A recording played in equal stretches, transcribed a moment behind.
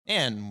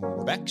And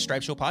we're back,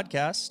 Stripe Show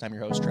Podcast. I'm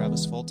your host,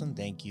 Travis Fulton.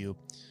 Thank you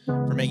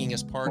for making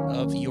us part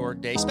of your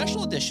day.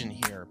 Special edition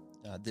here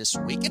this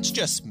week. It's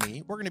just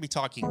me. We're going to be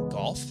talking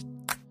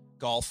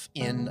golf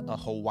in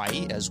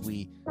Hawaii as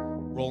we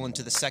roll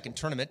into the second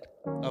tournament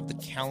of the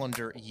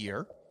calendar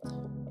year.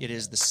 It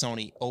is the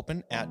Sony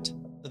Open at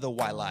the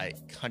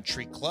Waialae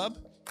Country Club.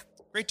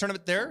 Great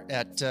tournament there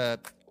at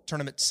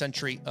Tournament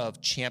Century of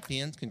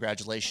Champions.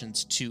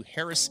 Congratulations to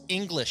Harris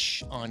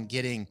English on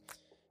getting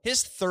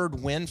his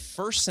third win,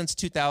 first since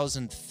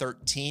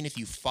 2013. If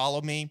you follow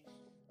me,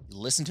 you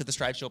listen to the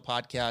Stripe Show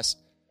podcast,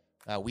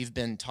 we've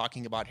been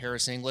talking about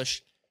Harris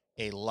English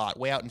a lot,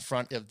 way out in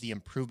front of the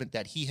improvement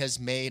that he has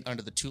made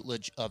under the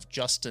tutelage of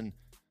Justin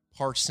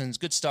Parsons.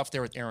 Good stuff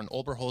there with Aaron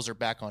Oberholzer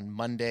back on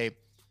Monday,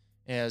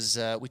 as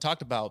we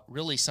talked about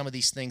really some of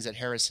these things that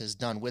Harris has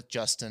done with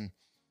Justin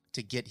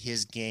to get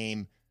his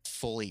game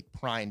fully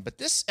primed. But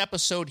this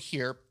episode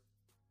here,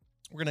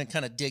 we're going to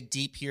kind of dig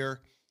deep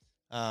here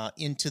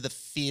into the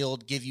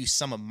field, give you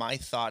some of my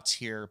thoughts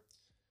here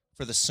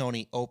for the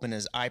Sony Open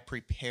as I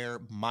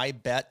prepare my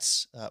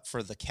bets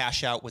for the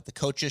Cash Out with the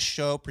Coaches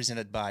show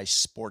presented by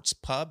Sports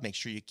Pub. Make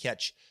sure you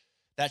catch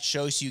that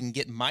show so you can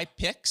get my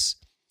picks,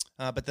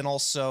 but then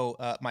also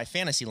my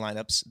fantasy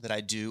lineups that I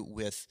do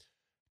with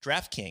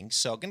DraftKings.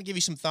 So I'm going to give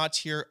you some thoughts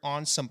here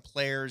on some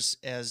players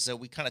as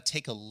we kind of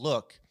take a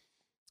look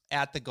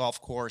at the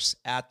golf course,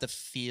 at the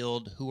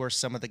field. Who are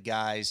some of the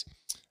guys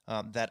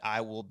that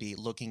I will be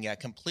looking at?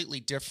 Completely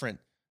different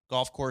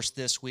golf course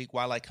this week,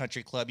 Waialae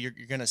Country Club. You're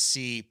going to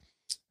see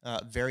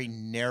very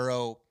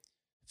narrow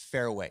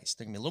fairways.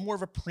 They're going to be a little more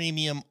of a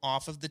premium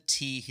off of the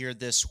tee here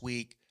this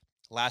week.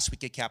 Last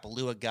week at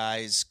Kapalua,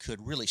 guys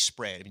could really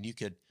spray it. I mean, you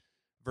could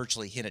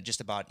virtually hit it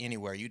just about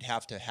anywhere. You'd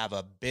have to have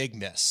a big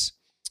miss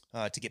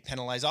to get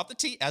penalized off the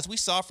tee, as we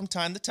saw from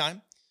time to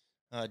time.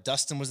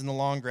 Dustin was in the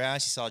long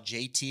grass. You saw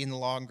JT in the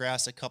long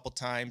grass a couple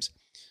times.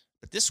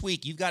 But this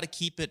week, you've got to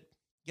keep it.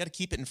 You got to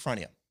keep it in front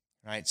of you,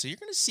 right? So you're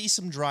going to see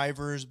some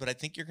drivers, but I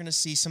think you're going to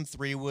see some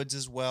 3-woods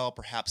as well,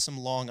 perhaps some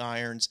long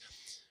irons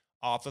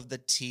off of the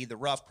tee. The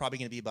rough probably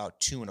going to be about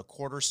 2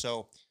 1/4,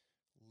 so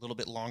a little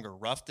bit longer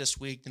rough this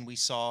week than we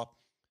saw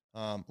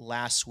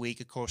last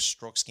week. Of course,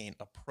 strokes gain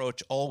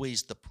approach,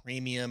 always the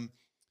premium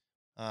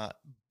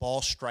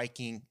ball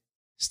striking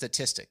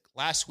statistic.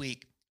 Last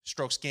week,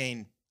 strokes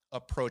gain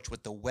approach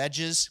with the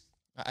wedges,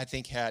 I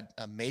think, had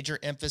a major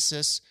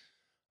emphasis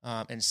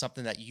and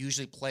something that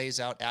usually plays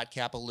out at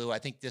Kapalua. I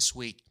think this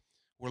week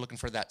we're looking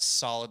for that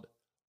solid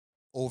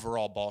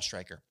overall ball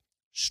striker.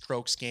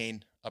 Strokes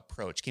gain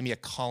approach. Give me a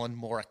Colin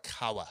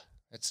Morikawa.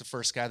 That's the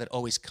first guy that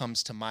always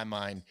comes to my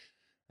mind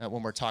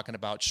when we're talking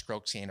about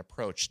strokes gain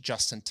approach.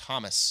 Justin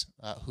Thomas,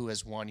 who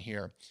has won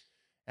here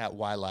at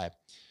Waialae.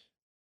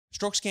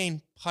 Strokes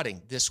gain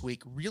putting this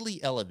week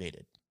really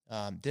elevated.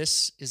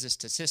 This is a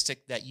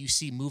statistic that you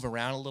see move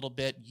around a little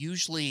bit,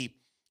 usually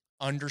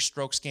under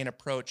strokes gain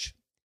approach.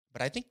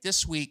 But I think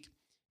this week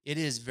it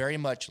is very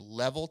much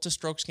level to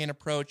strokes gain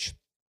approach,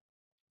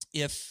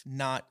 if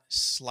not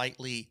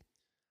slightly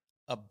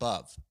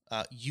above.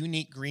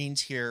 Unique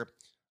greens here,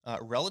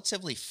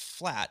 relatively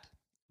flat,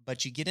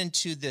 but you get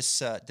into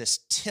this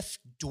Tiff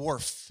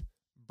Dwarf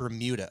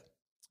Bermuda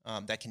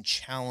that can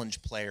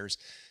challenge players.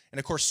 And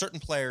of course, certain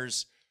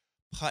players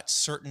putt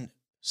certain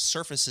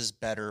surfaces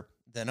better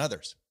than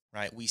others,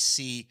 right? We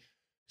see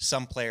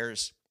some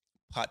players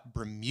putt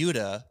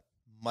Bermuda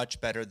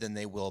much better than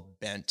they will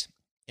bent,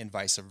 and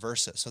vice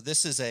versa. So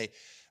this is a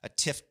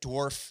Tiff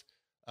Dwarf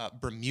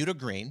Bermuda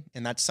green,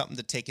 and that's something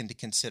to take into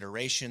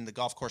consideration. The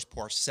golf course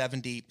pours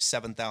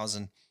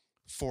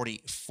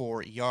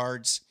 77,044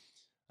 yards.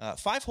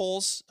 5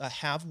 holes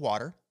have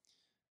water,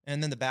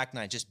 and then the back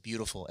 9 just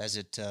beautiful as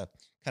it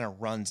kind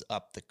of runs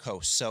up the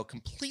coast. So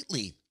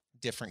completely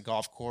different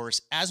golf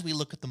course. As we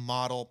look at the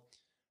model,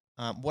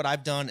 what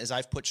I've done is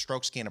I've put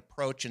strokes gain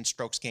approach and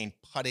strokes gain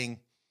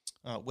putting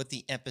with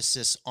the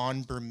emphasis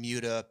on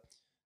Bermuda,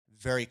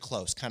 very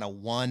close, kind of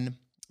 1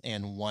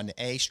 and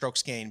 1A.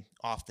 Strokes gain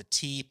off the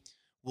tee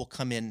will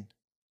come in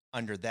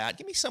under that.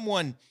 Give me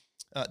someone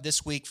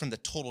this week from the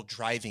total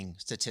driving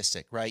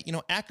statistic, right? You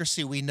know,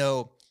 accuracy we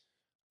know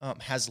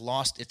has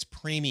lost its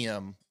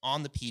premium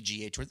on the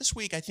PGA Tour. This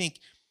week, I think,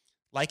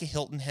 like a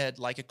Hilton Head,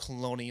 like a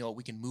Colonial,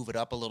 we can move it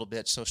up a little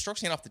bit. So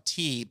strokes gain off the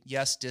tee,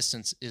 yes,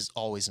 distance is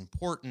always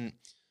important,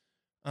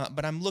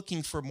 but I'm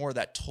looking for more of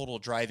that total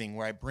driving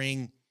where I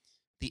bring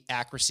the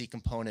accuracy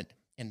component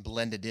and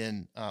blend it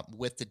in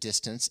with the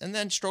distance, and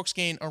then strokes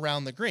gain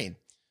around the green.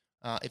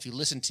 If you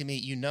listen to me,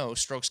 you know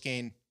strokes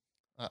gain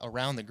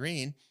around the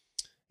green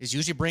is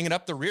usually bringing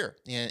up the rear.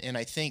 And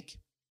I think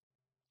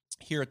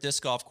here at this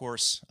golf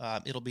course,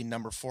 it'll be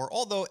number 4,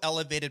 although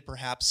elevated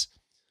perhaps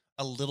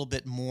a little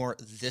bit more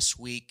this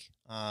week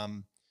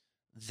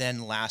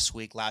than last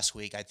week. Last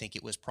week, I think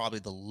it was probably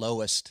the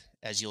lowest,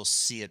 as you'll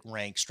see it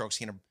ranked. Strokes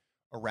gain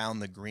around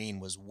the green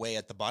was way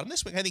at the bottom.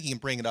 This week, I think you can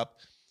bring it up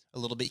a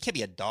little bit. You can't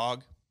be a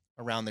dog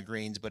around the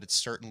greens, but it's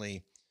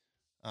certainly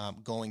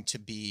going to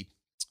be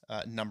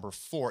number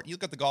 4. You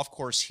look at the golf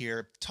course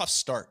here, tough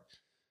start.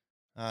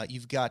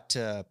 You've got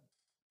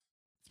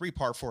 3 three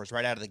par fours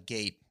right out of the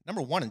gate.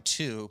 Number 1 and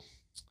 2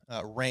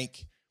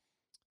 rank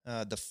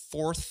the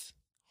fourth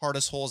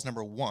hardest hole is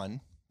number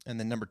 1, and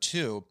then number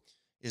 2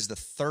 is the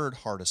third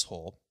hardest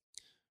hole.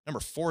 Number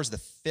 4 is the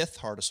fifth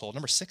hardest hole.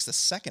 Number 6, the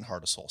second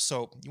hardest hole.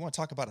 So you want to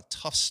talk about a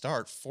tough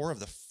start. 4 of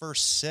the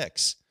first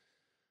 6,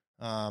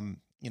 they're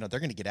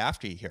going to get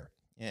after you here,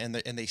 and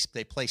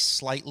they play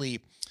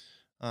slightly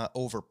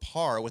over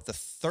par. With the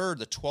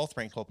 12th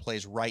ranked hole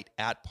plays right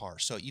at par.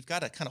 So you've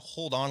got to kind of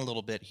hold on a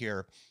little bit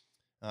here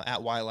at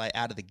Waialae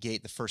out of the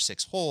gate, the first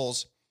 6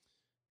 holes.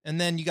 And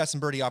then you got some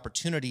birdie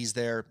opportunities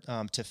there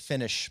to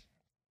finish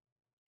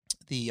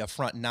the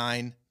front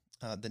 9.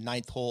 The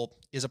 9th hole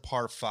is a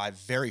par 5,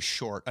 very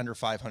short, under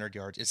 500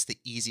 yards. It's the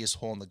easiest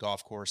hole in the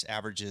golf course,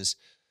 averages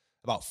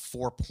about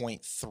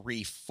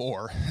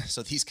 4.34.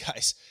 So these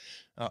guys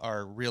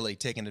are really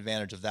taking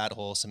advantage of that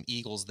hole. Some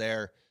eagles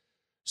there,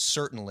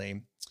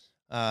 certainly.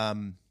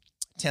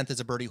 10th is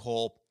a birdie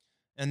hole.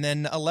 And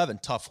then 11,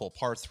 tough hole,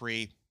 par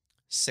 3,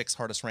 6th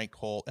hardest ranked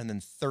hole. And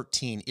then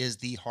 13 is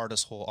the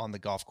hardest hole on the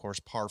golf course,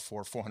 par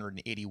 4,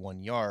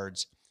 481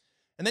 yards.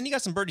 And then you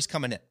got some birdies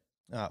coming in.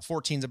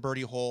 14 is a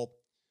birdie hole.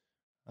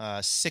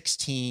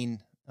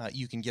 16,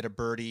 you can get a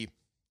birdie.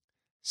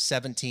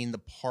 17, the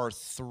par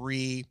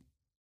 3.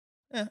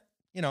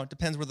 It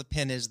depends where the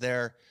pin is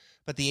there.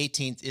 But the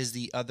 18th is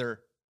the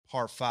other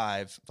par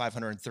 5,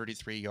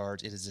 533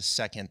 yards. It is the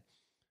second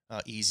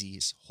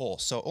easiest hole.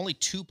 So only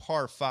 2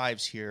 par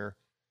 5s here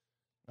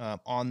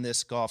on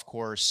this golf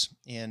course.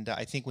 And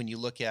I think when you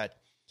look at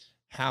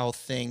how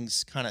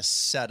things kind of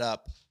set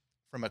up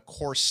from a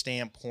course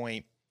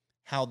standpoint,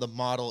 how the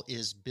model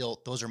is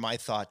built, those are my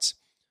thoughts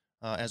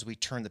as we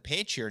turn the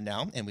page here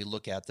now and we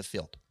look at the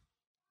field.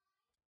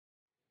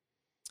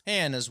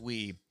 And as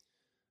we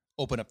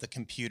open up the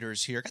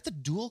computers here, got the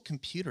dual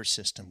computer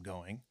system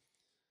going,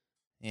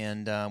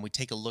 and we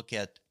take a look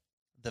at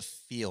the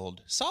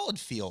field. Solid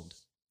field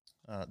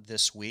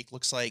this week.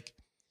 Looks like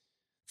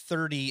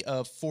 30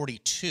 of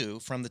 42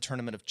 from the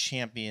Tournament of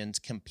Champions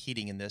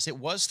competing in this. It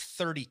was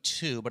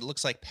 32, but it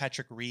looks like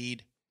Patrick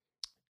Reed,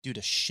 due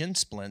to shin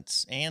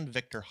splints, and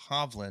Victor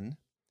Hovland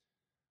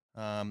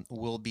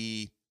will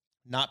be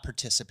not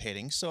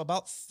participating. So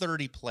about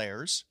 30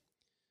 players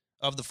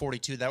of the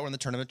 42 that were in the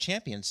Tournament of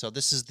Champions. So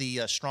this is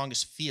the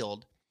strongest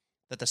field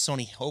that the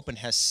Sony Open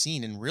has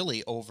seen in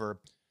really over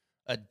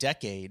a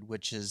decade,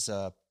 which is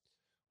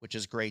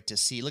great to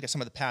see. Look at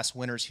some of the past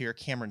winners here.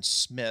 Cameron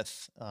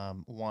Smith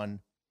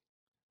won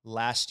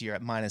last year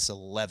at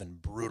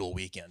 -11. Brutal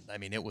weekend. I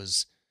mean, it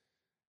was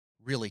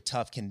really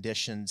tough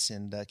conditions,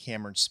 and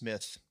Cameron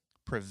Smith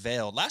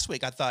prevailed. Last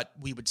week, I thought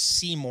we would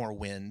see more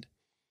wind.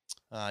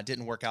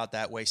 Didn't work out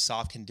that way.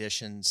 Soft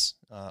conditions,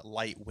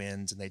 light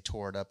winds, and they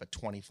tore it up at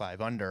 25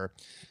 under.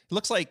 It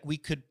looks like we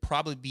could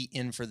probably be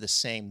in for the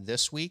same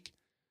this week.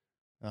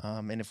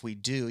 And if we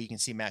do, you can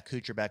see Matt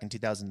Kuchar back in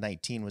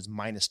 2019 was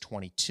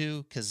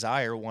 -22.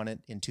 Kazire won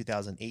it in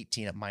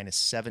 2018 at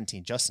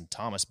 -17. Justin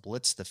Thomas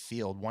blitzed the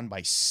field, won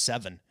by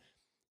 7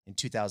 in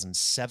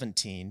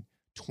 2017,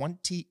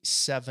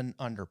 27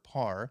 under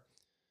par.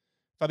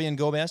 Fabian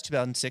Gomez,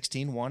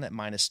 2016, won at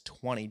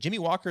 -20. Jimmy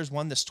Walker's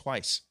won this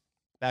twice,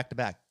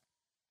 back-to-back,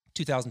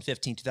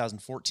 2015,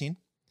 2014.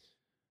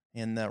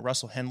 And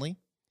Russell Henley,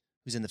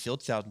 who's in the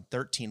field,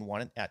 2013,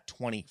 won it at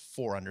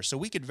 24 under. So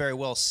we could very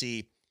well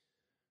see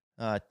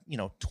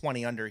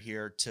 20 under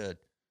here to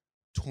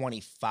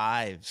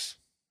 25.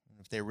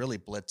 If they really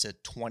blitz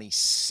it,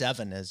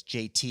 27 as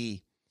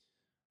JT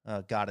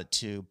got it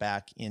to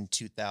back in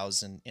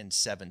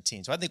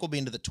 2017. So I think we'll be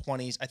into the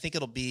 20s. I think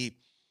it'll be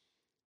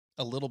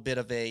a little bit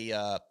of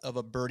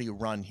a birdie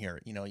run here.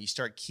 You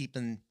start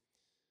keeping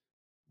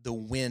the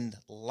wind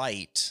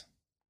light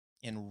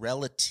in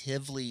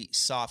relatively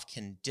soft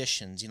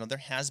conditions. There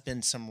has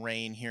been some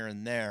rain here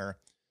and there.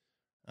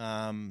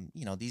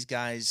 These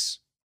guys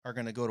are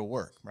going to go to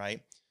work,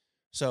 right?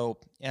 So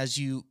as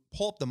you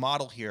pull up the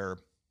model here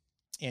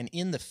and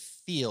in the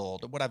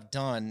field, what I've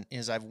done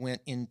is I've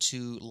went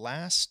into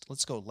last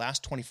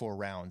 24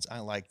 rounds. I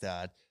like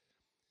that.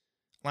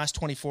 Last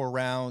 24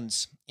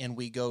 rounds, and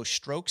we go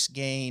strokes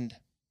gained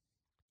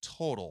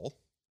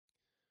total.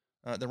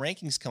 The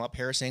rankings come up.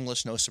 Harris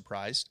English, no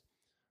surprise,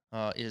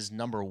 is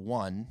number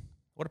 1.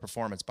 What a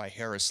performance by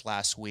Harris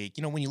last week.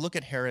 When you look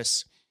at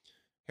Harris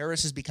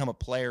has become a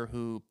player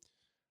who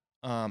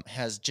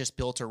has just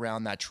built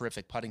around that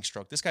terrific putting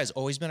stroke. This guy's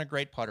always been a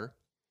great putter,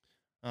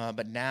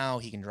 but now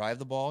he can drive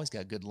the ball. He's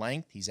got good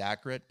length. He's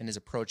accurate, and his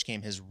approach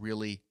game has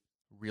really,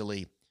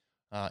 really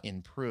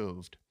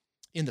improved.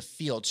 In the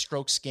field,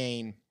 strokes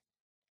gain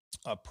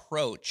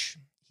approach,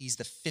 he's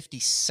the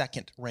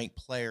 52nd ranked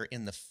player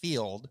in the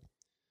field,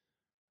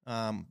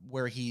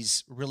 where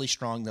he's really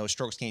strong, though.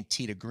 Strokes gain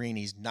tee to green,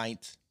 he's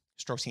 9th.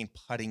 Strokes gain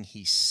putting,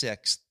 he's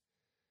 6th.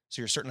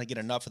 So you're certainly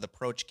getting enough of the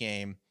approach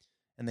game,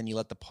 and then you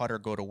let the putter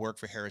go to work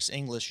for Harris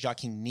English.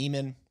 Joaquin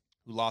Niemann,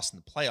 who lost in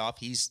the playoff,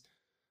 he's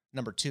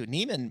number 2.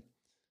 Niemann,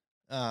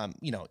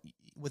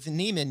 with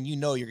Niemann,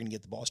 you're going to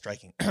get the ball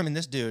striking. I mean,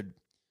 this dude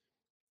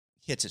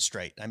hits it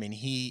straight. I mean,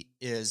 he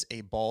is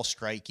a ball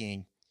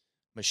striking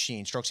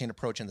machine. Strokes gained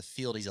approach in the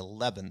field, he's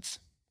 11th.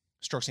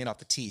 Strokes gained off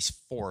the tee, he's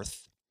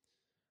 4th.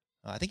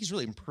 I think he's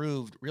really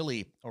improved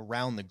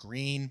around the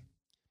green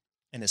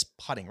and his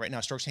putting. Right now,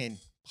 strokes gained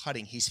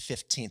putting, he's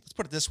 15th. Let's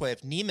put it this way.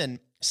 If Neiman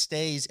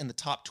stays in the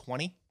top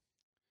 20,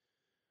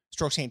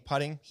 strokes gained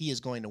putting, he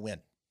is going to win.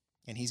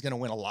 And he's going to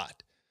win a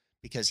lot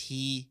because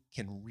he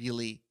can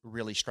really,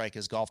 really strike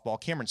his golf ball.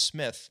 Cameron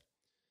Smith,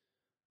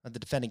 the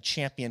defending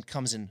champion,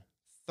 comes in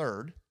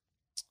 3rd.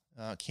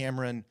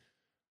 Cameron,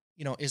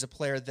 is a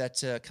player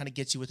that kind of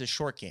gets you with his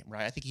short game,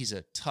 right? I think he's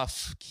a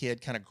tough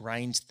kid, kind of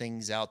grinds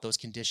things out. Those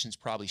conditions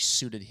probably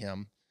suited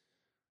him.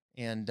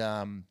 And,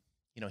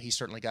 he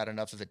certainly got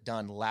enough of it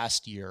done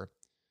last year.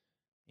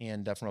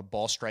 And from a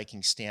ball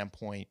striking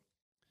standpoint,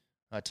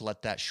 to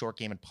let that short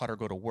game and putter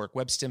go to work.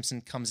 Webb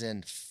Simpson comes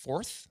in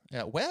 4th.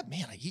 Webb,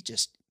 man,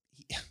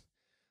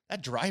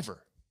 that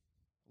driver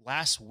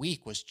last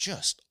week was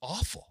just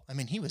awful. I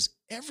mean, he was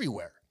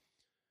everywhere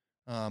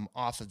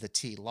off of the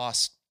tee.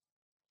 Lost,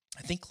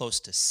 I think, close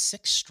to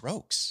 6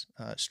 strokes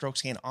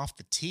gained off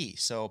the tee.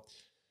 So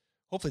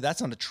hopefully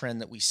that's on the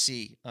trend that we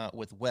see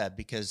with Webb,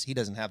 because he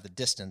doesn't have the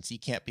distance. He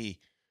can't be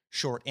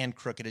short and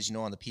crooked, as you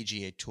know, on the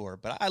PGA Tour.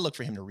 But I look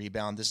for him to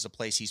rebound. This is a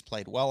place he's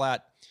played well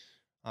at.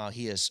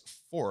 He is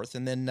 4th.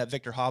 And then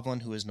Victor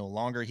Hovland, who is no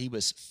longer, he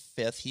was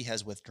 5th. He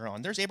has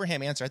withdrawn. There's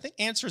Abraham Answer. I think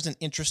Answer is an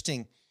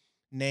interesting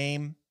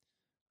name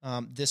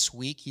this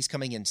week. He's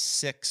coming in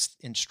 6th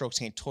in strokes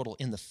gained total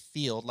in the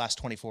field, last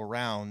 24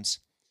 rounds.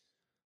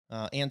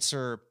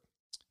 Answer,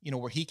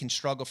 where he can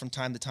struggle from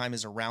time to time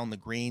is around the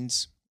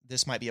greens.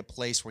 This might be a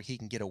place where he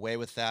can get away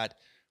with that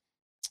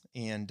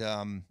and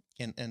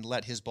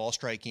let his ball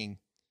striking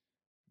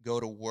go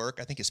to work.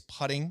 I think his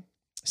putting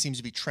seems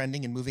to be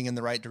trending and moving in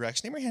the right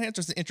direction. Abraham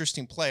Answer is an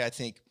interesting play, I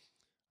think,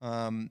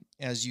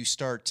 as you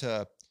start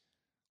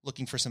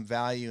looking for some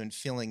value and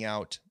filling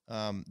out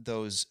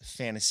those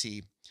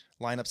fantasy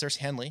lineups. There's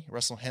Henley,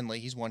 Russell Henley.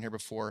 He's won here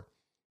before,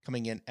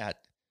 coming in at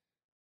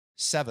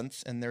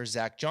 7th. And there's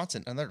Zach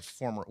Johnson, another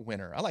former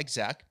winner. I like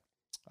Zach.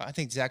 I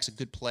think Zach's a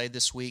good play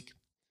this week.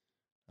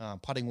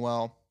 Putting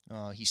well.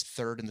 He's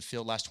 3rd in the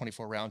field, last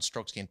 24 rounds,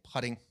 strokes gained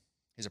putting.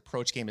 His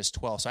approach game is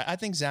 12th. So I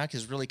think Zach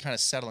is really kind of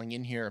settling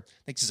in here.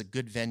 I think this is a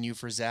good venue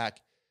for Zach.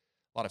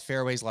 A lot of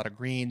fairways, a lot of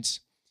greens,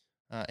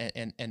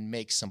 and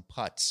make some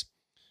putts.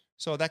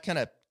 So that kind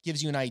of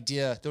gives you an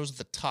idea. Those are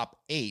the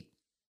top 8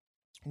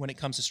 when it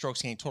comes to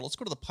strokes gained total. Let's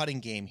go to the putting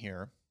game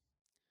here.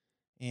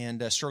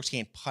 And strokes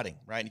gained putting,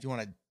 right? If you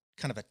want to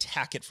kind of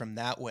attack it from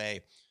that way,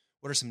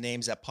 what are some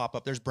names that pop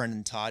up? There's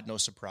Brendan Todd, no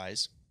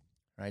surprise,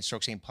 right?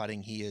 Strokes gained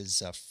putting, he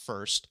is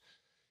 1st.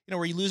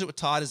 Where you lose it with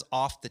Todd is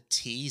off the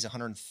tee. He's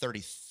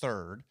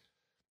 133rd,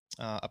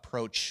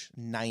 approach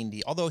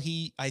 90. Although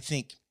I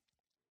think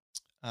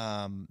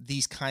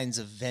these kinds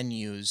of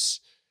venues,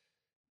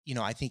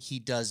 I think he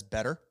does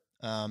better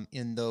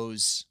in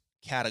those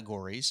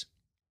categories,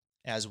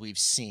 as we've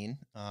seen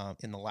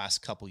in the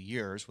last couple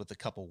years with a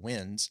couple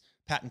wins.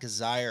 Patton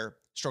Kazire,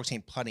 strokes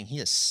gained putting, he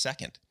is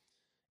 2nd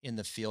in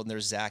the field, and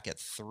there's Zach at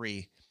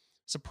 3.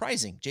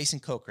 Surprising, Jason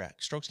Kokrak,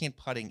 strokes gained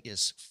putting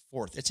is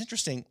 4th. It's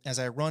interesting, as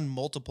I run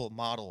multiple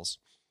models,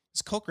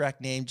 this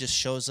Kokrak name just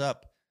shows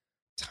up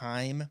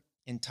time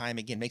and time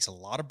again, makes a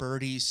lot of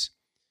birdies.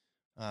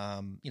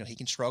 He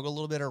can struggle a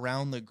little bit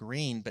around the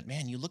green, but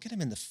man, you look at him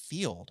in the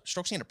field,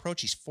 strokes gained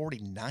approach, he's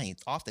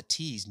 49th, off the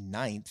tee, he's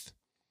 9th.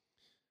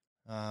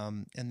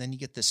 And then you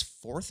get this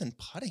 4th in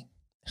putting,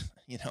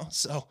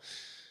 so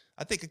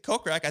I think of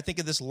Kokrak, I think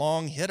of this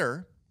long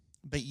hitter,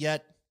 but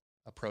yet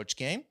approach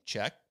game,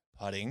 check,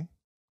 putting,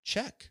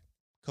 check.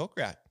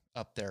 Kokrak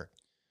up there,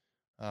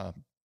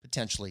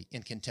 potentially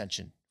in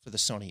contention for the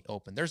Sony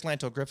Open. There's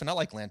Lanto Griffin. I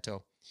like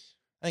Lanto.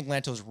 I think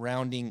Lanto's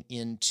rounding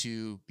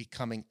into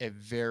becoming a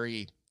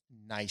very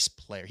nice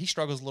player. He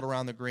struggles a little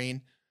around the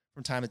green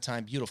from time to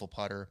time. Beautiful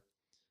putter.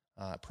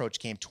 Approach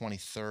game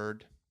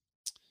 23rd.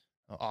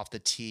 Off the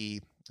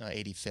tee,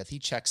 85th. He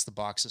checks the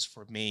boxes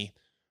for me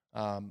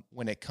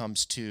when it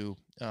comes to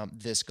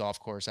this golf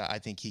course. I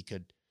think he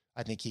could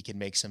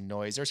make some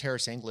noise. There's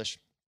Harris English.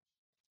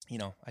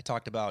 I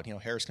talked about,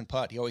 Harris can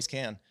putt. He always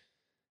can.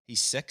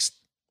 He's 6th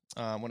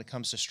when it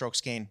comes to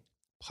strokes gained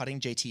putting.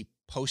 JT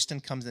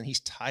Poston comes in. He's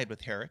tied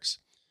with Harris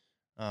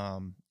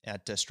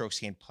at strokes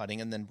gained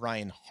putting. And then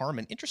Brian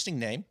Harmon, interesting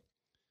name,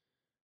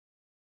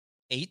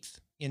 8th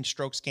in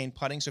strokes gained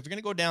putting. So if you're going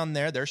to go down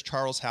there, there's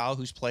Charles Howe,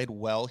 who's played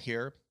well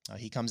here.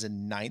 He comes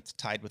in 9th,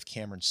 tied with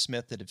Cameron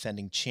Smith, the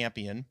defending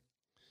champion.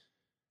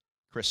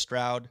 Chris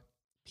Stroud,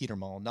 Peter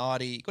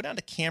Malnati. Go down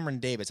to Cameron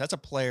Davis. That's a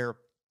player.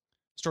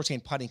 Strokes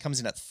gained putting comes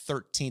in at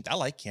 13th. I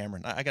like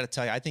Cameron. I got to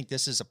tell you, I think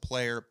this is a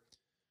player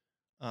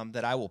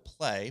that I will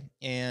play.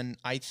 And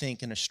I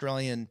think an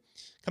Australian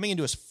coming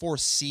into his 4th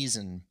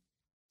season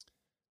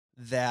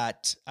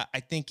that I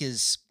think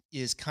is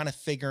kind of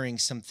figuring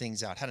some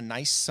things out. Had a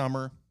nice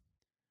summer,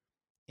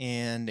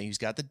 and he's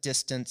got the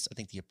distance. I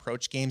think the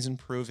approach game's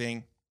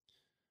improving.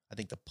 I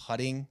think the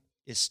putting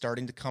is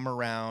starting to come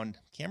around.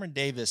 Cameron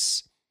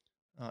Davis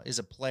is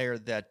a player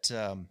that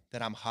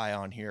I'm high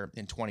on here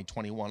in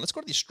 2021. Let's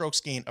go to the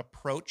strokes gained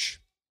approach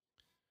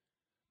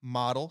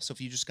model. So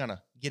if you just kind of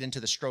get into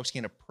the strokes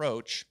gain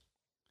approach,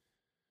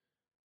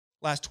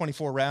 last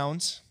 24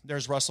 rounds,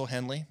 there's Russell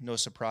Henley. No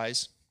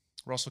surprise.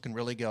 Russell can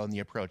really go in the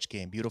approach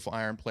game. Beautiful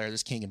iron player.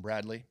 This Keegan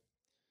Bradley.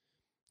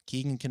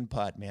 Keegan can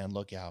putt, man.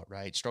 Look out,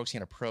 right? Strokes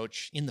gain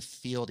approach. In the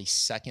field, he's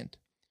second.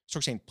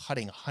 Strokes gain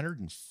putting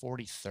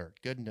 143rd.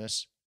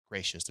 Goodness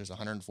gracious. There's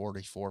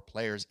 144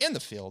 players in the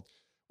field.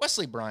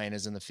 Wesley Bryan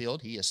is in the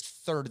field. He is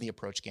third in the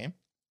approach game.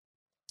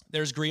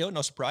 There's Griot.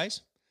 No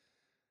surprise.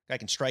 Guy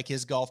can strike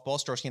his golf ball.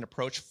 Strokes gain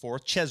approach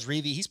fourth. Ches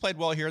Reavie. He's played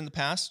well here in the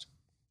past.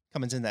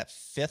 Cummins in that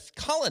fifth.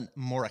 Colin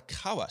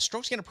Morikawa.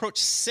 Strokes gain approach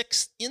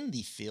sixth in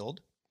the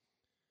field.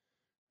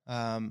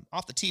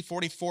 Off the tee,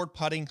 44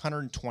 putting,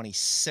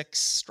 126.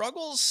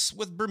 Struggles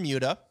with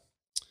Bermuda.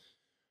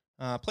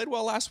 Played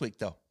well last week,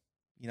 though.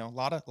 You know,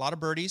 a lot of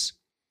birdies.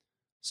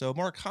 So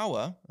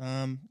Morikawa,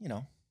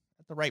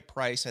 at the right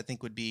price, I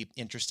think would be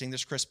interesting.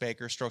 There's Chris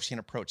Baker. Strokes gain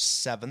approach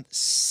seventh.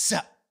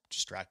 Sepp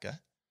Straka.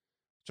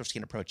 Strokes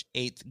gain approach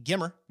eighth.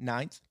 Gimmer,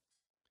 ninth.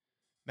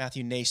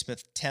 Matthew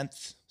Naismith,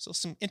 10th. So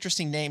some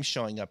interesting names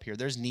showing up here.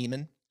 There's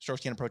Neiman.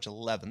 Strokes gain approach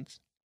 11th.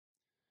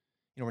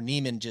 You know, where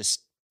Neiman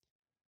just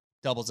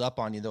doubles up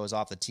on you, though, is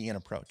off the tee and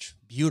approach.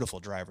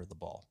 Beautiful driver of the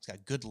ball. It's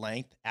got good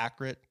length,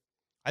 accurate.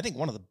 I think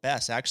one of the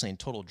best, actually, in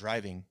total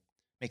driving.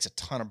 Makes a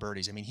ton of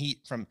birdies. I mean, he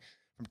from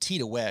tee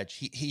to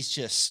wedge, he's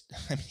just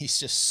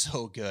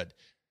so good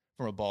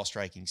from a ball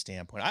striking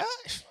standpoint. I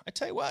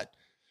tell you what,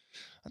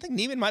 I think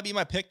Neiman might be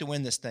my pick to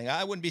win this thing.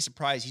 I wouldn't be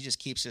surprised. He just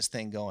keeps this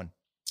thing going.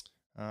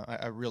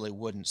 I really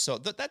wouldn't. So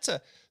that's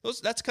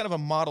kind of a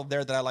model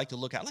there that I like to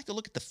look at. I like to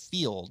look at the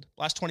field,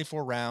 last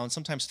 24 rounds,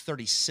 sometimes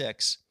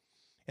 36,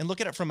 and look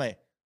at it from a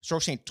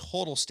strokes gain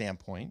total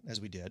standpoint,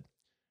 as we did,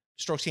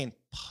 strokes gain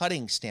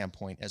putting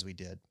standpoint, as we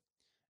did,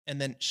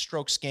 and then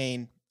strokes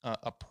gain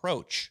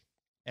approach,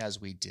 as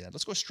we did.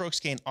 Let's go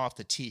strokes gain off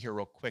the tee here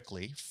real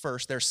quickly.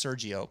 First, there's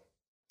Sergio.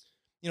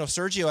 You know,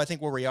 Sergio, I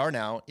think where we are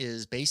now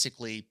is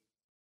basically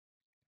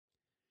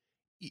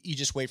you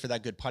just wait for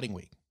that good putting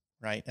week,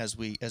 right? As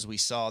we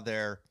saw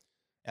there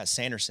at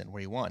Sanderson where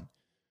he won.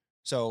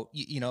 So,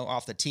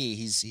 off the tee,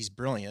 he's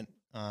brilliant.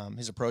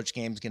 His approach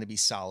game is going to be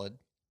solid.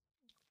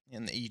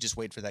 And you just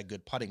wait for that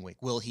good putting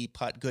week. Will he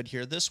putt good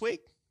here this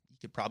week? You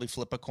could probably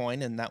flip a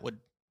coin, and that would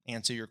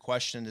answer your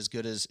question as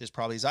good as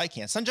probably as I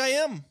can.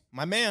 Sanjay M,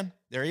 my man,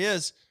 there he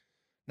is.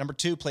 Number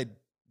 2, played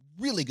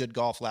really good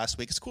golf last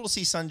week. It's cool to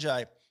see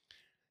Sanjay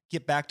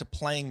get back to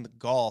playing the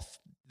golf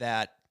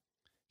that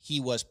he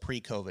was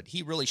pre-COVID.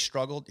 He really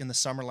struggled in the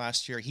summer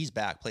last year. He's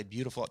back, played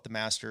beautiful at the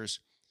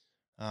Masters,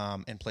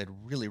 and played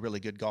really,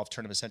 really good golf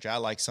tournament. Sanjay, I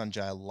like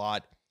Sanjay a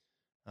lot.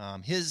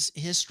 His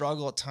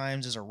struggle at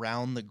times is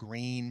around the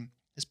green.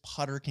 His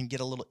putter can get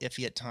a little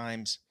iffy at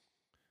times.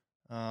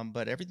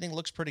 But everything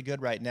looks pretty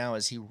good right now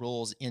as he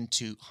rolls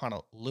into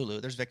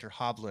Honolulu. There's Victor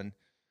Hovland,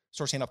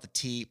 sourcing off the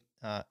tee.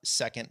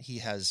 Second, he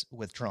has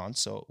withdrawn,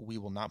 so we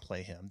will not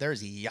play him.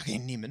 There's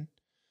Joachim Neiman,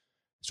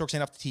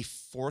 sourcing off the tee.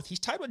 Fourth, he's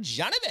tied with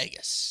Johnny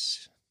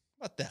Vegas.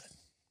 How about that?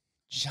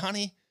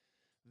 Johnny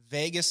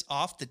Vegas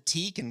off the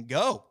tee can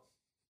go.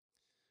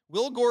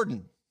 Will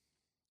Gordon,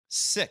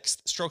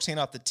 6th, strokes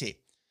off the tee.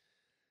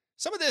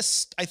 Some of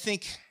this, I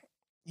think,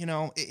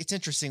 it's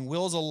interesting.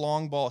 Will's a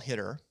long ball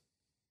hitter.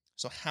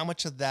 So how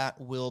much of that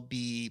will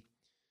be,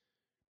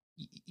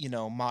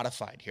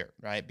 modified here,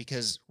 right?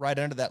 Because right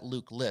under that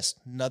Luke List,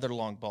 another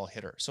long ball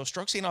hitter. So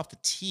strokes off the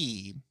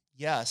tee,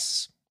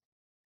 yes,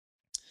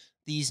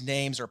 these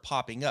names are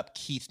popping up.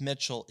 Keith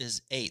Mitchell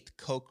is 8th.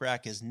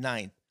 Kokrak is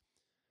 9th.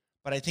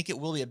 But I think it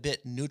will be a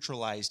bit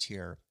neutralized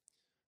here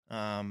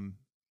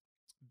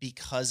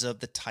because of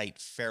the tight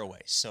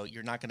fairway. So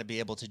you're not going to be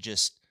able to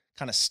just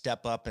kind of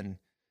step up and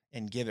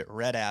give it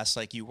red ass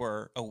like you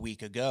were a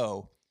week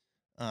ago.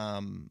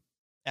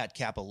 At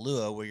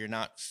Kapalua, where you're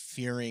not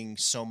fearing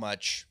so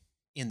much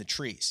in the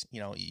trees.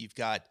 You've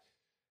got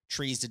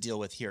trees to deal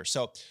with here.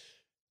 So,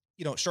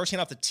 strokes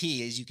off the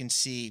tee, as you can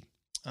see,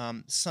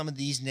 some of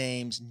these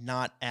names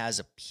not as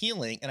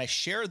appealing. And I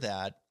share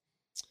that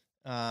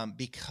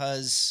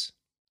because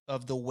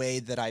of the way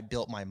that I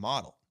built my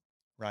model,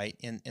 right?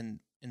 In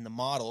the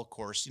model, of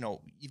course,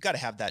 you've got to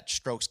have that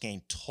strokes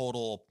gain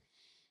total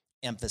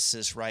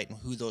emphasis, right? And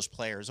who those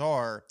players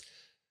are.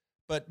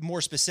 But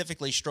more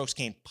specifically, strokes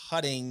gain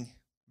putting,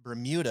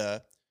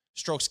 Bermuda,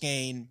 strokes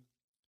gain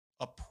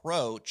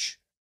approach.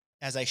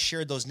 As I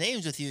shared those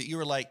names with you, you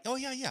were like, oh,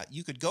 yeah,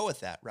 you could go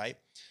with that, right?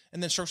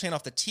 And then strokes gain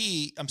off the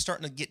tee, I'm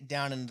starting to get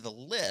down into the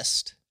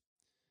list.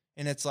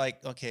 And it's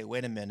like, okay,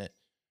 wait a minute.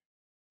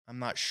 I'm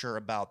not sure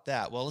about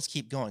that. Well, let's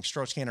keep going.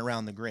 Strokes gain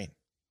around the green.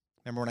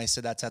 Remember when I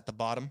said that's at the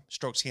bottom?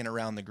 Strokes gain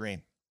around the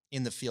green.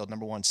 In the field,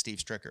 number 1, Steve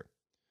Stricker.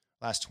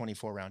 Last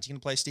 24 rounds. You going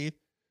to play, Steve?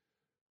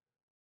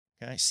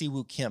 Okay.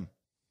 Siwoo Kim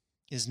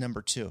is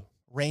number 2.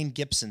 Rain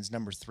Gibson's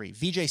number 3.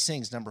 Vijay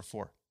Singh's number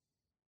 4.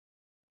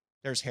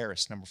 There's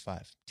Harris, number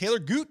 5. Taylor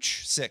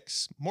Gooch,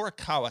 6.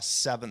 Morikawa,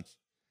 7th.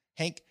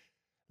 Hank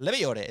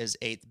Lebioda is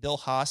 8th. Bill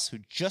Haas, who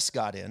just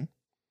got in,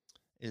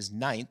 is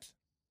 9th.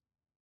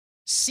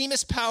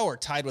 Seamus Power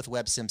tied with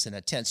Webb Simpson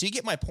at 10. So you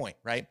get my point,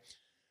 right?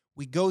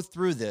 We go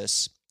through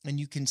this, and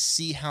you can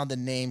see how the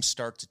names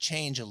start to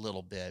change a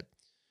little bit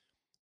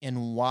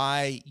and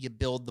why you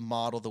build the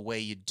model the way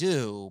you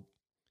do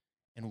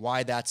and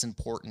why that's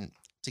important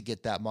to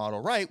get that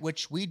model right,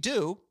 which we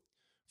do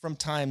from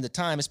time to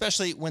time,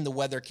 especially when the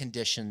weather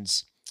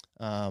conditions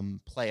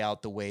play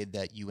out the way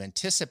that you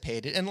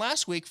anticipated. And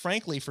last week,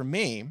 frankly, for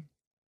me,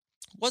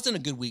 wasn't a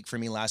good week for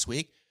me last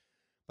week,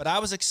 but I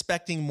was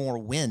expecting more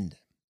wind.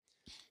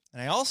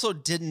 And I also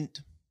kind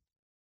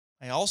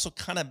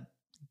of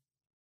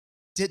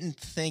didn't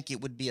think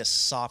it would be as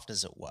soft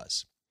as it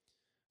was.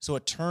 So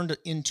it turned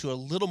into a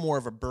little more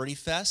of a birdie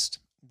fest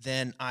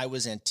than I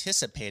was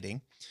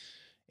anticipating.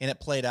 And it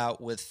played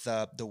out with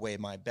the way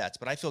my bets.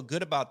 But I feel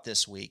good about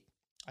this week.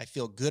 I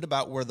feel good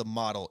about where the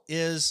model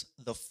is,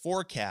 the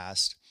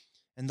forecast,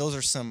 and those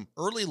are some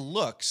early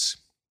looks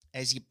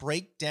as you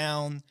break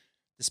down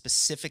the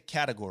specific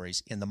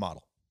categories in the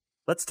model.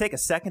 Let's take a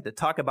second to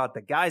talk about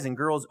the guys and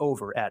girls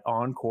over at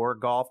Encore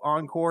Golf.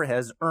 Encore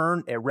has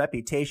earned a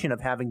reputation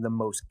of having the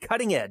most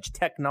cutting-edge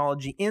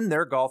technology in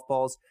their golf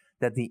balls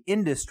that the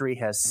industry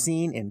has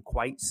seen in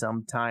quite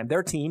some time.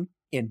 Their team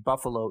in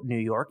Buffalo, New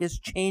York, is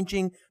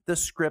changing the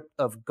script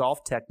of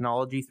golf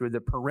technology through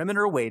the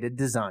perimeter-weighted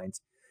designs,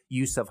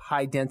 use of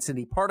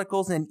high-density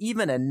particles, and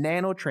even a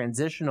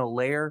nano-transitional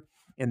layer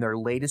in their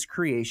latest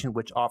creation,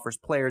 which offers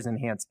players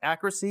enhanced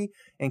accuracy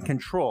and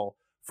control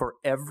for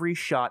every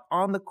shot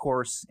on the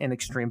course and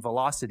extreme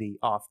velocity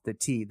off the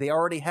tee. They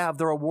already have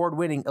their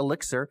award-winning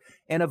Elixir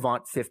and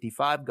Avant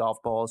 55 golf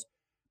balls,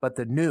 but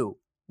the new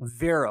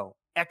Vero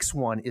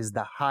X1 is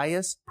the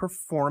highest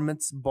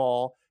performance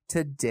ball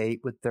to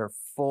date. With their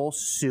full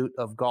suit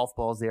of golf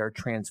balls, they are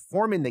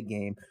transforming the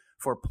game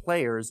for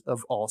players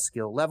of all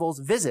skill levels.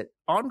 Visit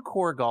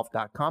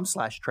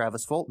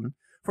encoregolf.com/Travis Fulton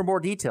for more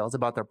details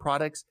about their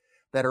products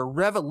that are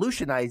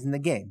revolutionizing the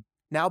game.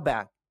 Now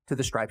back to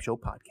the Stripe Show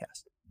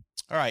podcast.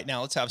 All right,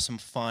 now let's have some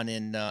fun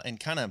and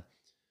kind of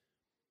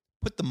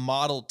put the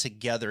model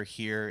together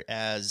here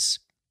as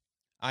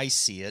I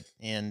see it.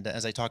 And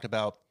as I talked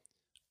about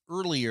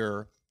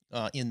earlier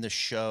in the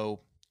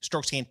show,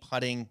 strokes gained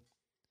putting,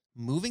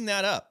 moving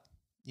that up.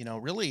 You know,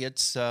 really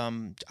it's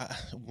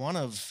one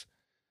of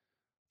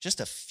just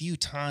a few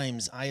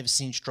times I have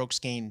seen strokes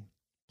gained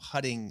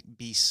putting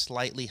be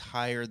slightly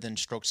higher than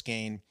strokes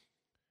gained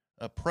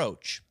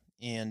approach.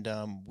 And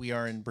we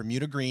are in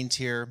Bermuda greens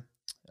here.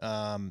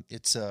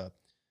 It's a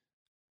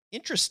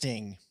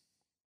interesting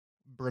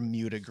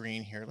Bermuda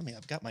green here.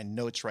 I've got my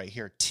notes right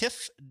here.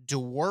 Tiff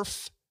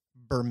Dwarf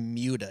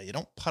Bermuda. You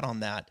don't putt on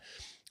that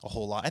a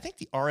whole lot. I think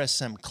the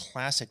RSM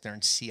Classic there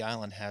in Sea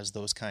Island has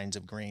those kinds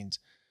of greens.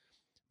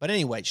 But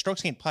anyway,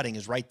 strokes gained putting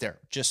is right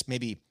there, just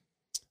maybe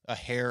a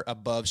hair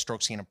above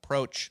strokes gained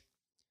approach.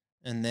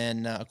 And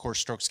then, of course,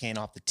 strokes gained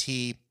off the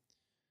tee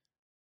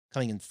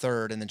coming in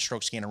third, and then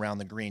strokes gained around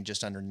the green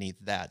just underneath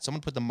that. So I'm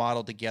going to put the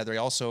model together. I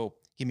also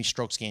give me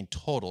strokes gained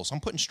total. So I'm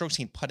putting strokes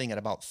gained putting at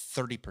about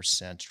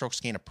 30%, strokes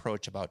gained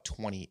approach about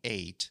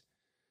 28.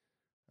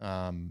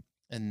 And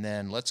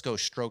then let's go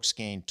strokes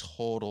gained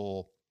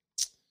total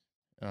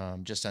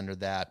just under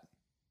that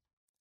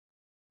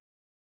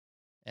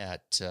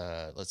at,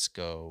 let's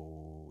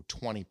go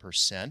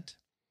 20%.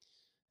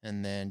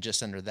 And then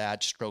just under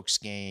that, strokes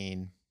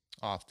gained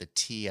off the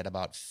tee at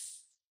about,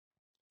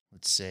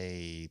 let's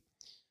say,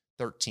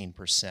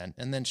 13%.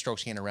 And then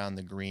strokes gained around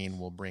the green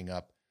will bring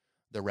up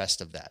the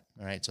rest of that.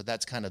 All right. So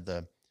that's kind of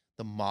the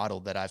model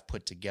that I've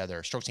put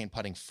together. Strokes gained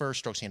putting first,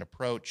 strokes gained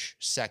approach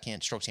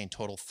second, strokes gained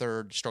total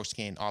third, strokes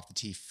gained off the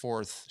tee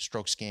fourth,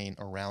 strokes gained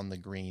around the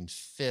green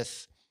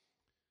fifth.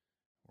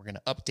 We're going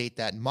to update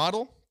that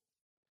model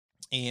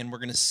and we're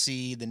going to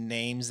see the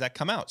names that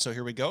come out. So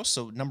here we go.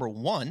 So number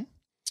one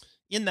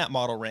in that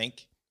model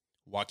rank,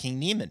 Joaquin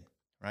Niemann,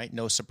 right?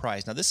 No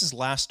surprise. Now this is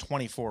last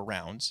 24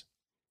 rounds,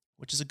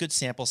 which is a good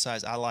sample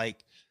size. I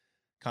like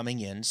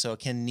coming in. So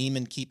can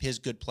Niemann keep his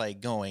good play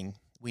going?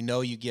 We know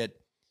you get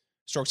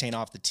strokes gained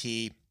off the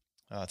tee,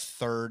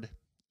 third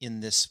in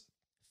this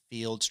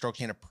field. Strokes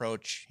gained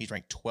approach, he's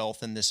ranked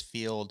 12th in this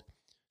field.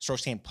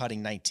 Strokes gained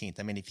putting 19th.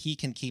 I mean, if he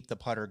can keep the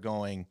putter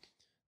going,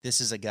 this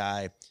is a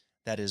guy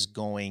that is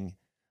going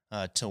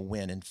to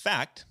win. In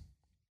fact,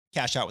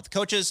 Cash Out with the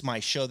Coaches, my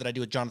show that I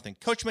do with Jonathan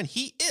Coachman,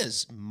 he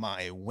is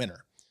my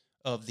winner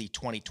of the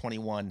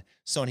 2021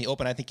 Sony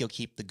Open. I think he'll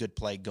keep the good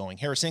play going.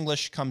 Harris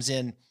English comes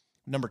in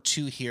number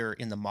 2 here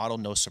in the model.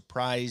 No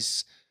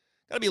surprise.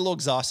 Got to be a little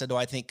exhausted, though,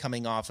 I think,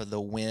 coming off of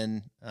the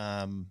win.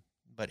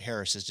 But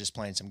Harris is just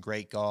playing some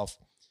great golf.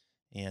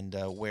 And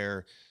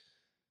where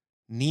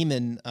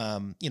Niemann,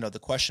 the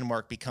question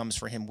mark becomes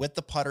for him with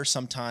the putter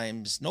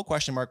sometimes. No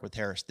question mark with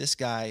Harris. This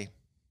guy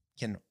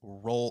can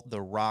roll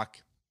the rock.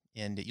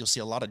 And you'll see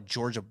a lot of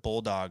Georgia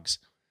Bulldogs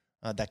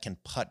that can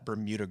putt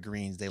Bermuda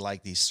greens. They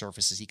like these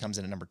surfaces. He comes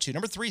in at number 2.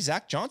 Number 3,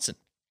 Zach Johnson.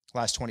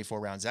 Last 24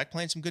 rounds. Zach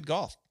playing some good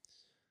golf.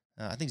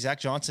 I think Zach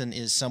Johnson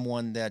is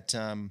someone that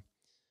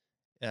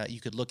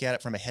you could look at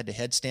it from a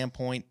head-to-head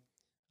standpoint.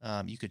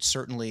 You could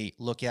certainly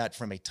look at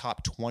from a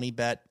top 20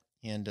 bet,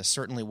 and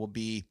certainly will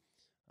be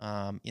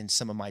in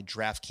some of my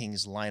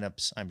DraftKings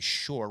lineups, I'm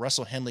sure.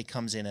 Russell Henley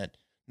comes in at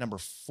number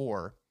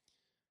 4.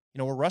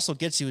 Where Russell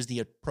gets you is the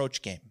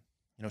approach game.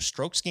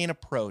 Strokes gain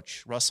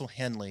approach. Russell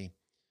Henley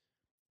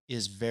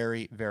is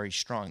very, very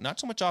strong. Not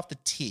so much off the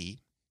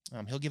tee.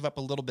 He'll give up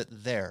a little bit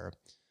there,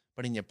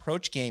 but in the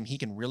approach game, he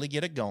can really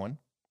get it going.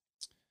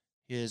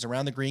 His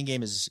around the green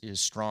game is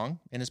strong,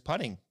 and his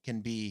putting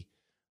can be,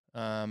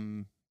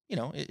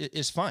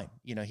 is fine.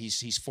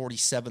 He's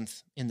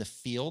 47th in the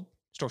field,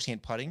 strokes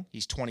gained putting.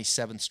 He's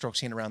 27th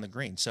strokes gained around the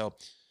green. So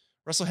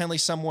Russell Henley,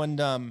 someone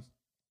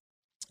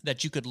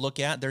that you could look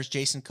at. There's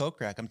Jason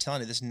Kokrak. I'm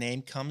telling you, this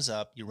name comes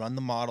up. You run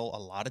the model a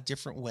lot of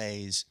different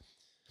ways,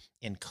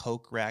 and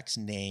Kokrak's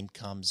name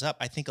comes up.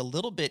 I think a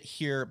little bit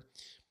here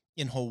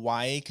in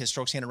Hawaii, because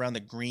strokes gained around the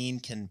green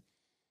can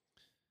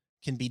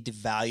be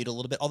devalued a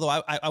little bit.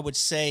 Although I would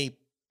say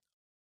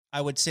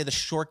the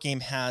short game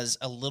has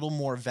a little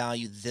more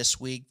value this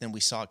week than we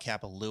saw at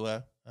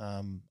Kapalua.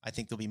 I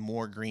think there'll be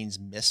more greens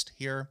missed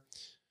here.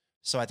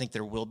 So I think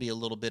there will be a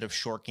little bit of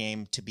short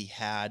game to be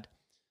had,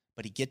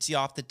 but he gets you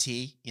off the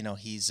tee.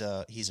 He's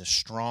a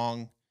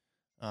strong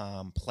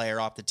player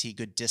off the tee,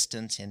 good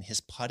distance, and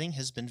his putting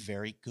has been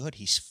very good.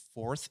 He's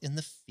 4th in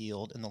the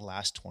field in the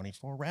last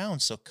 24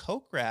 rounds. So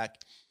Kokrak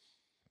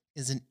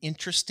is an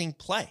interesting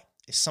play.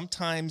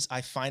 Sometimes I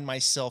find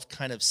myself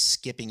kind of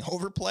skipping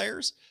over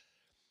players.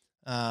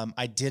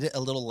 I did it a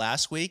little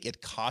last week.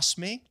 It cost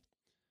me.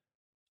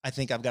 I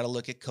think I've got to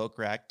look at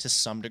Kokrak to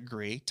some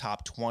degree,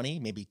 top 20,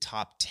 maybe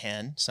top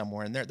 10,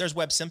 somewhere in there. There's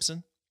Webb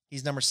Simpson.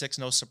 He's number 6,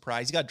 no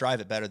surprise. He got to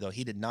drive it better, though.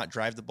 He did not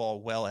drive the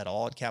ball well at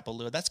all at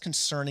Kapalua. That's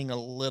concerning a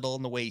little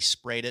in the way he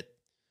sprayed it.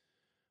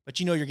 But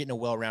you're getting a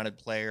well-rounded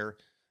player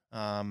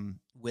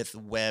with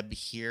Webb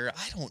here.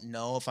 I don't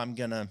know if I'm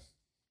going to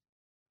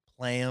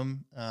play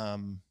him.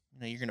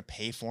 You're going to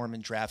pay for him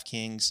in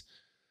DraftKings.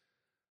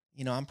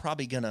 I'm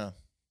probably going to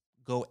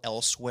go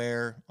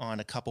elsewhere on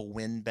a couple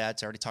win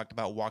bets. I already talked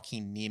about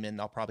Joaquin Niemann.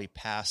 I'll probably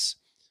pass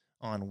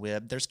on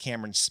Webb. There's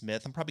Cameron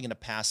Smith. I'm probably going to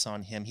pass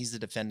on him. He's the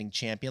defending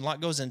champion. A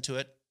lot goes into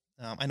it.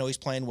 I know he's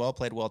played well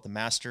at the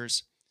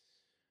Masters.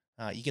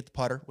 You get the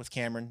putter with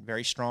Cameron,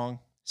 very strong,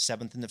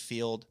 7th in the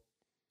field.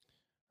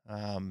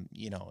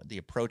 The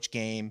approach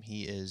game,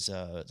 he is,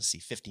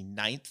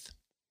 59th.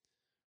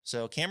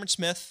 So Cameron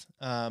Smith,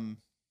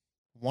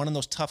 one in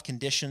those tough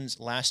conditions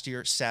last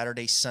year,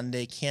 Saturday,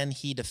 Sunday. Can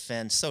he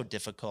defend? So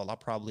difficult. I'll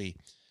probably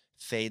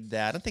fade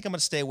that. I think I'm going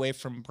to stay away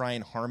from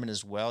Brian Harman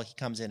as well. He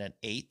comes in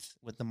at 8th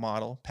with the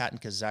model. Patton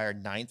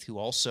Kizzire, 9th, who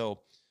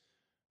also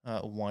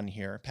won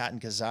here. Patton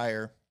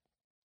Kizzire,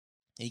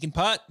 he can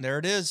putt. There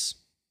it is.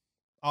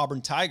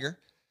 Auburn Tiger.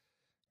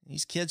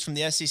 These kids from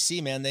the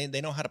SEC, man,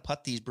 they know how to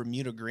putt these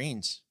Bermuda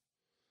greens.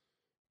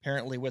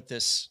 Apparently with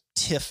this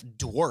TIFF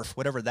dwarf,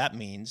 whatever that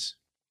means.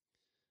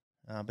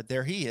 But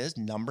there he is,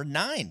 number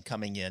 9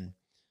 coming in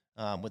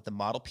with the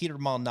model. Peter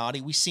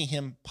Malnati, we see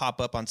him pop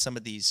up on some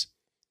of these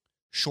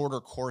shorter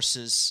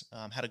courses.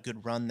 Had a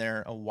good run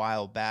there a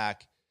while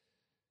back.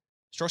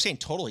 Strokes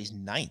gained total, he's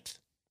 9th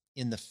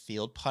in the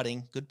field.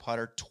 Putting, good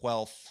putter,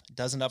 12th.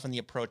 Does enough in the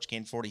approach,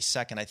 gained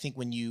 42nd. I think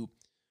when you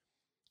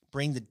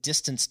bring the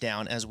distance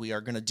down, as we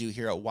are going to do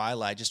here at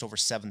Waialae, just over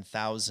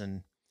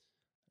 7,000,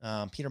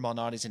 Peter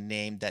Malnati is a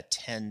name that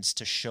tends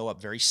to show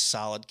up very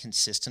solid,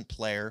 consistent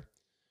player.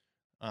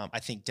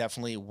 I think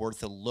definitely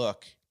worth a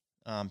look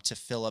to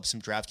fill up some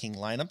DraftKings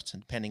lineups,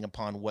 depending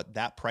upon what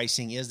that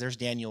pricing is. There's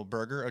Daniel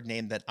Berger, a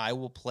name that I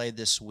will play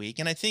this week.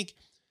 And I think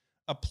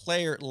a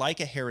player like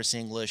a Harris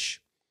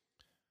English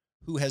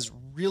who has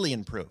really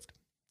improved.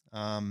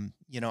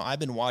 I've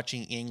been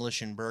watching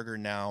English and Berger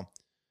now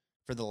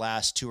for the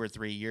last 2 or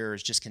 3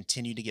 years, just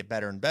continue to get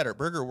better and better.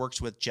 Berger works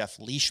with Jeff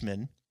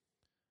Leishman,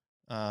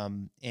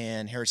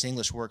 and Harris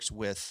English works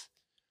with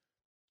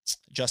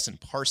Justin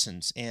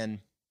Parsons. And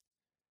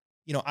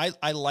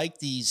I like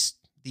these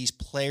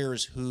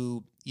players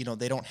who,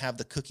 they don't have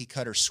the cookie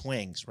cutter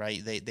swings, right?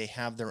 They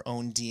have their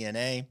own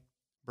DNA.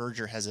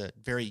 Berger has a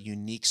very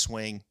unique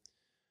swing,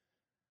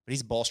 but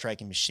he's a ball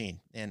striking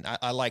machine. And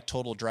I like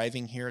total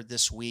driving here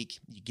this week.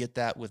 You get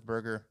that with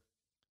Berger,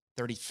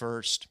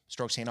 31st,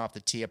 strokes gained off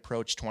the tee,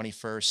 approach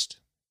 21st.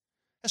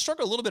 I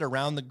struggled a little bit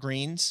around the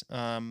greens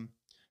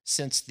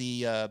since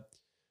the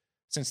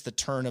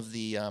turn of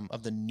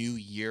the new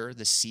year,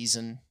 the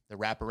season, the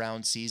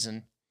wraparound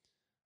season.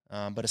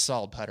 But a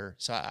solid putter.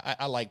 So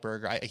I like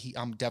Berger.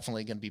 I'm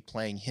definitely going to be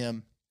playing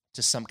him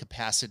to some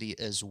capacity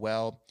as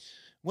well.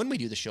 When we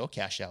do the show,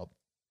 cash out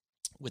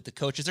with the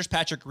coaches. There's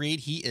Patrick Reed.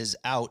 He is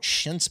out.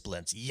 Shin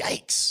splints.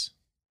 Yikes.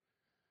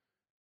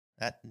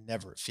 That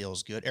never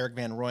feels good. Eric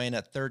Van Rooyen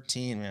at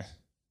 13.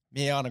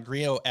 Miana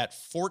Grillo at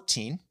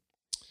 14.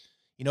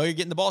 You're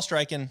getting the ball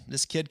striking.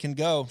 This kid can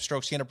go.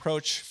 Strokes gained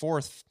approach,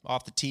 4th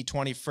off the tee,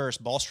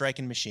 21st. Ball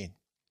striking machine.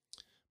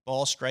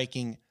 Ball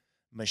striking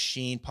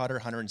machine. Putter,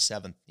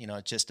 107th.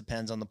 It just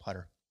depends on the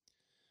putter.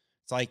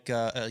 It's like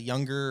a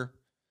younger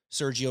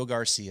Sergio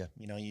Garcia.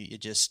 You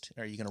just,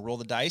 are you going to roll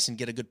the dice and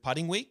get a good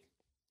putting week?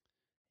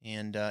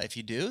 And if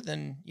you do,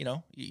 then,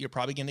 you're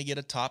probably going to get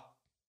a top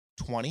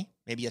 20,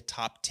 maybe a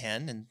top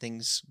 10, and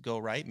things go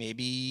right.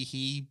 Maybe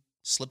he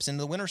slips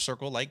into the winner's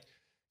circle like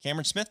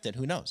Cameron Smith did.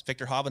 Who knows?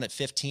 Victor Hovland at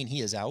 15,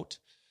 he is out.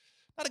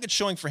 not a good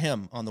showing for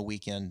him on the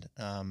weekend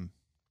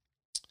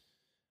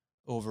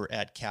over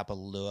at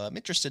Kapalua. I'm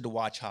interested to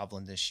watch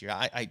Hovland this year.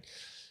 I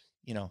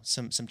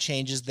some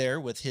changes there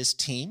with his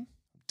team.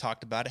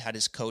 Talked about it, had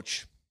his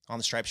coach on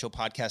the Stripe Show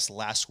podcast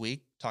last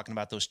week, talking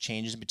about those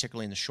changes,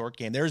 particularly in the short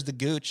game. There's the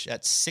Gooch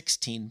at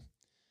 16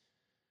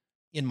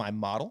 in my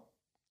model.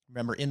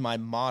 Remember, in my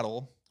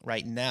model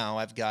right now,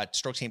 I've got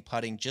strokes gain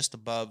putting just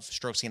above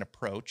strokes gain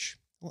approach.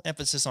 A little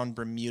emphasis on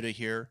Bermuda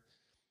here.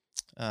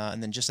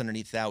 And then just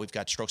underneath that, we've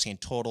got strokes gain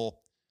total,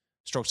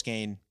 strokes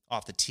gain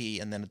off the tee,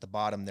 and then at the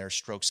bottom there's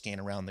strokes gain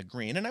around the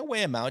green. And I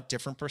weigh them out,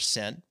 different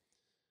percent.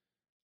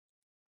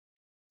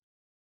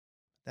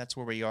 That's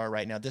where we are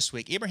right now this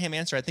week. Abraham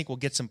Answer, I think, will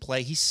get some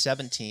play. He's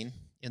 17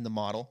 in the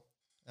model.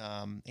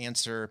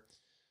 Answer,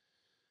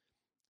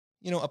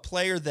 a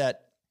player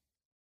that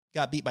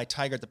got beat by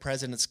Tiger at the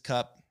President's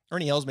Cup.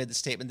 Ernie Els made the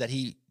statement that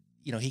he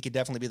could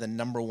definitely be the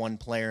number one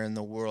player in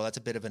the world. That's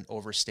a bit of an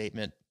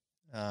overstatement.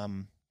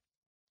 When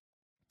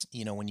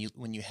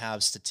you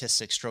have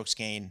statistics, strokes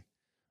gain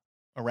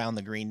around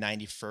the green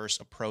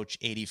 91st, approach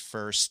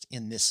 81st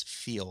in this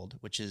field,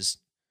 which is,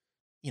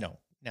 now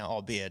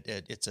albeit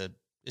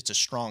it's a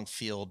strong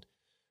field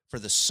for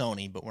the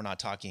Sony, but we're not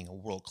talking a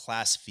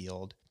world-class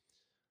field.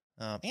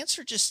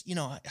 Answer just,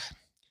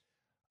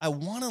 I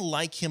want to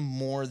like him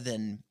more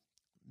than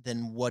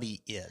what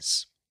he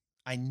is.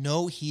 I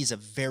know he's a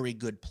very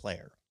good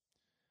player.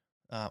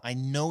 I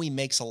know he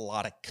makes a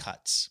lot of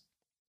cuts.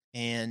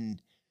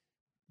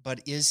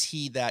 But is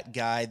he that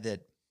guy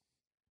that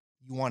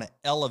you want to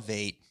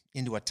elevate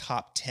into a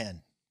top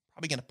 10?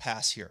 Probably going to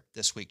pass here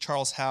this week.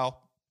 Charles Howe,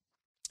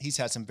 he's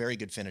had some very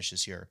good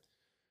finishes here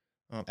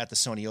at the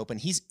Sony Open.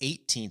 He's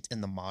 18th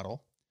in the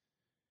model.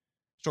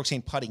 Strokes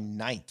gain putting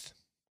 9th.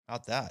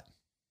 About that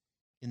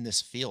in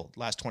this field,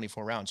 last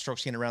 24 rounds.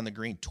 Strokes gain around the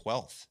green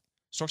 12th.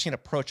 Strokes gain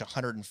approach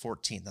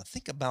 114th. Now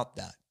think about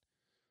that.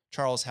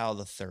 Charles Howe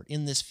III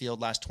in this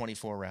field, last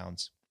 24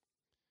 rounds.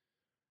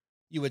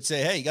 You would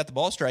say, hey, you got the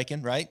ball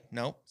striking, right?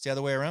 No, it's the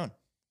other way around.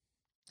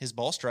 His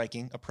ball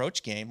striking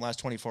approach game, last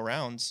 24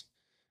 rounds,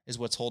 is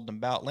what's holding him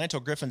about.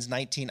 Lanto Griffin's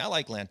 19. I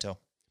like Lanto.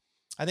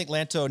 I think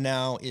Lanto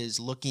now is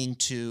looking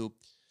to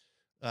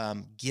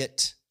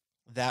get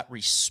that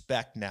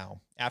respect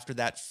now after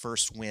that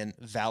first win,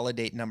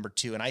 validate number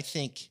 2. And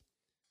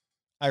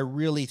I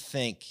really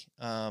think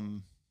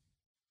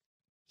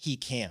he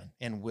can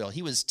and will.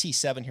 He was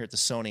T7 here at the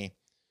Sony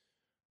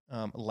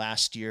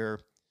last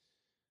year.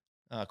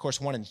 Of course,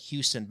 won in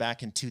Houston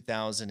back in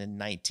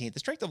 2019. The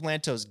strength of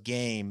Lanto's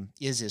game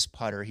is his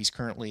putter. He's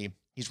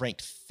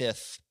ranked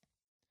 5th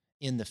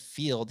in the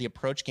field. The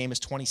approach game is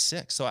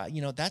 26. So,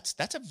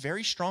 that's a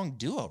very strong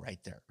duo right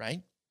there,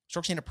 right?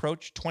 Strokes gain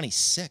approach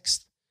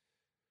 26th.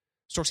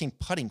 Strokes gain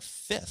putting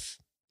 5th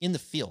in the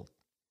field.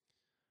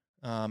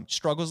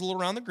 Struggles a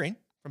little around the green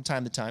from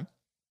time to time.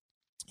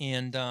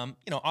 And,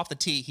 off the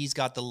tee, he's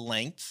got the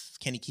length.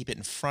 Can he keep it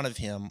in front of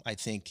him? I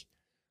think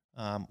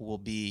will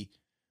be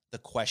the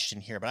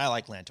question here. But I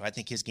like Lanto. I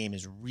think his game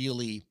is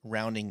really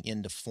rounding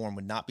into form.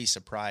 Would not be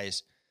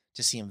surprised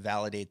to see him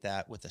validate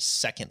that with a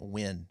second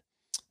win.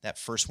 That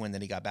first win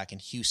that he got back in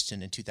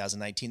Houston in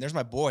 2019. There's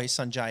my boy,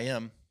 Sanjay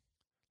M.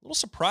 A little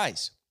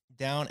surprise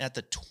down at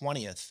the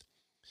 20th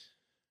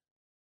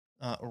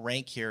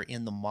rank here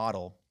in the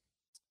model.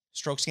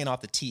 Strokes gain off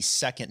the tee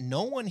second.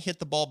 No one hit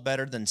the ball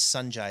better than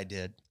Sanjay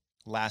did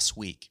last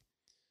week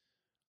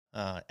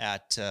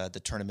at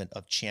the Tournament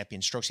of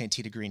Champions. Strokes gain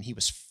tee to green. He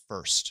was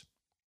first.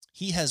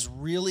 He has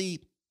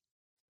really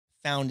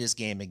found his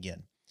game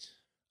again.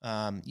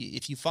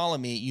 If you follow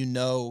me,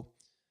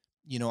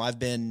 I've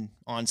been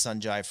on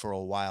Sanjay for a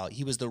while.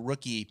 He was the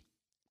rookie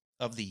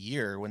of the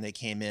year when they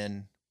came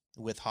in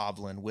with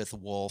Hovland, with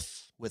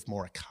Wolf, with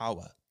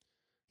Morikawa.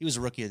 He was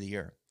a rookie of the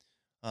year.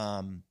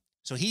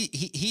 So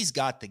he's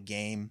got the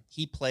game.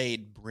 He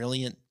played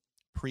brilliant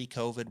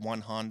pre-COVID,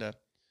 won Honda,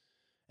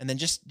 and then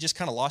just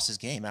kind of lost his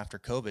game after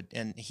COVID.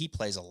 And he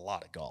plays a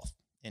lot of golf.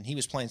 And he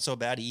was playing so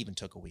bad he even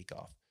took a week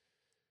off.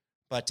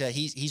 But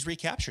he's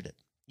recaptured it.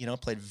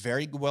 Played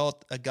very well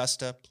at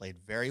Augusta, played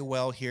very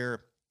well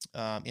here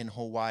in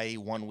Hawaii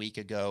 1 week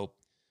ago.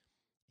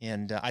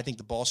 And I think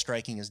the ball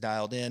striking is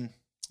dialed in.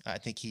 I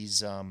think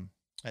he's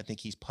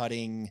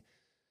putting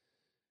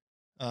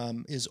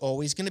is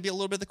always going to be a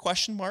little bit of the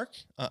question mark.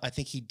 I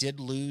think he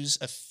did lose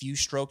a few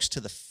strokes to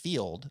the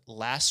field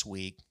last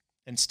week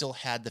and still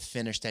had the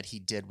finish that he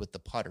did with the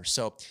putter.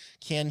 So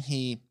can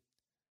he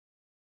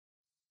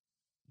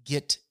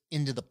get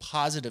into the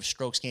positive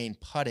strokes gain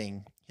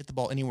putting, hit the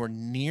ball anywhere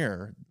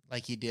near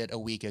like he did a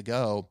week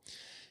ago,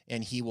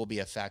 and he will be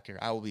a factor.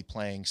 I will be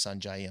playing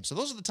Sanjay M. So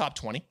those are the top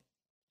 20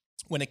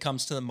 when it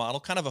comes to the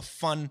model. Kind of a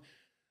fun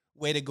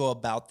way to go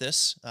about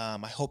this. I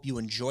hope you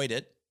enjoyed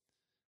it.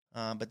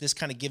 But this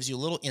kind of gives you a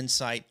little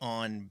insight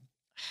on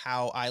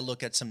how I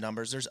look at some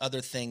numbers. There's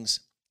other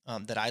things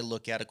that I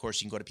look at. Of course,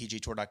 you can go to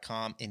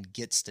pgtour.com and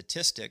get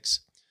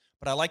statistics.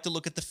 But I like to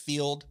look at the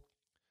field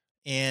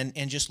and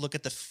just look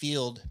at the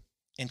field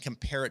and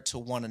compare it to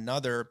one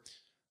another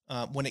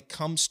when it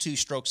comes to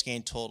strokes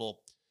gained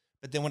total,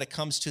 But then when it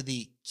comes to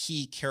the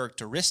key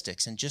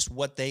characteristics and just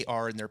what they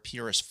are in their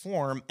purest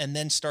form, and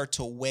then start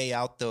to weigh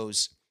out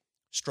those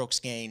strokes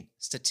gain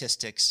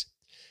statistics,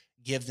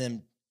 give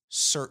them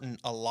certain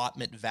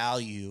allotment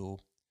value,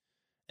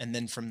 and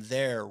then from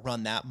there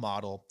run that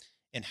model,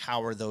 and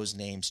how are those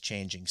names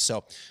changing?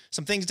 So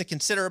some things to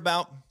consider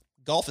about.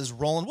 Golf is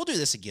rolling. We'll do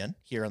this again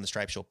here on the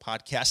Stripe Show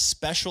podcast,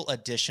 special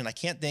edition. I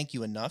can't thank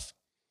you enough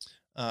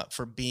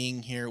for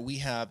being here. We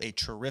have a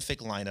terrific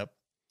lineup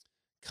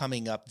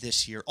coming up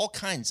this year. All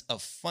kinds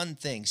of fun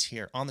things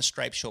here on the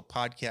Stripe Show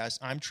podcast.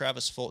 I'm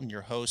Travis Fulton,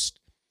 your host.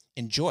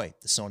 Enjoy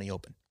the Sony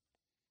Open.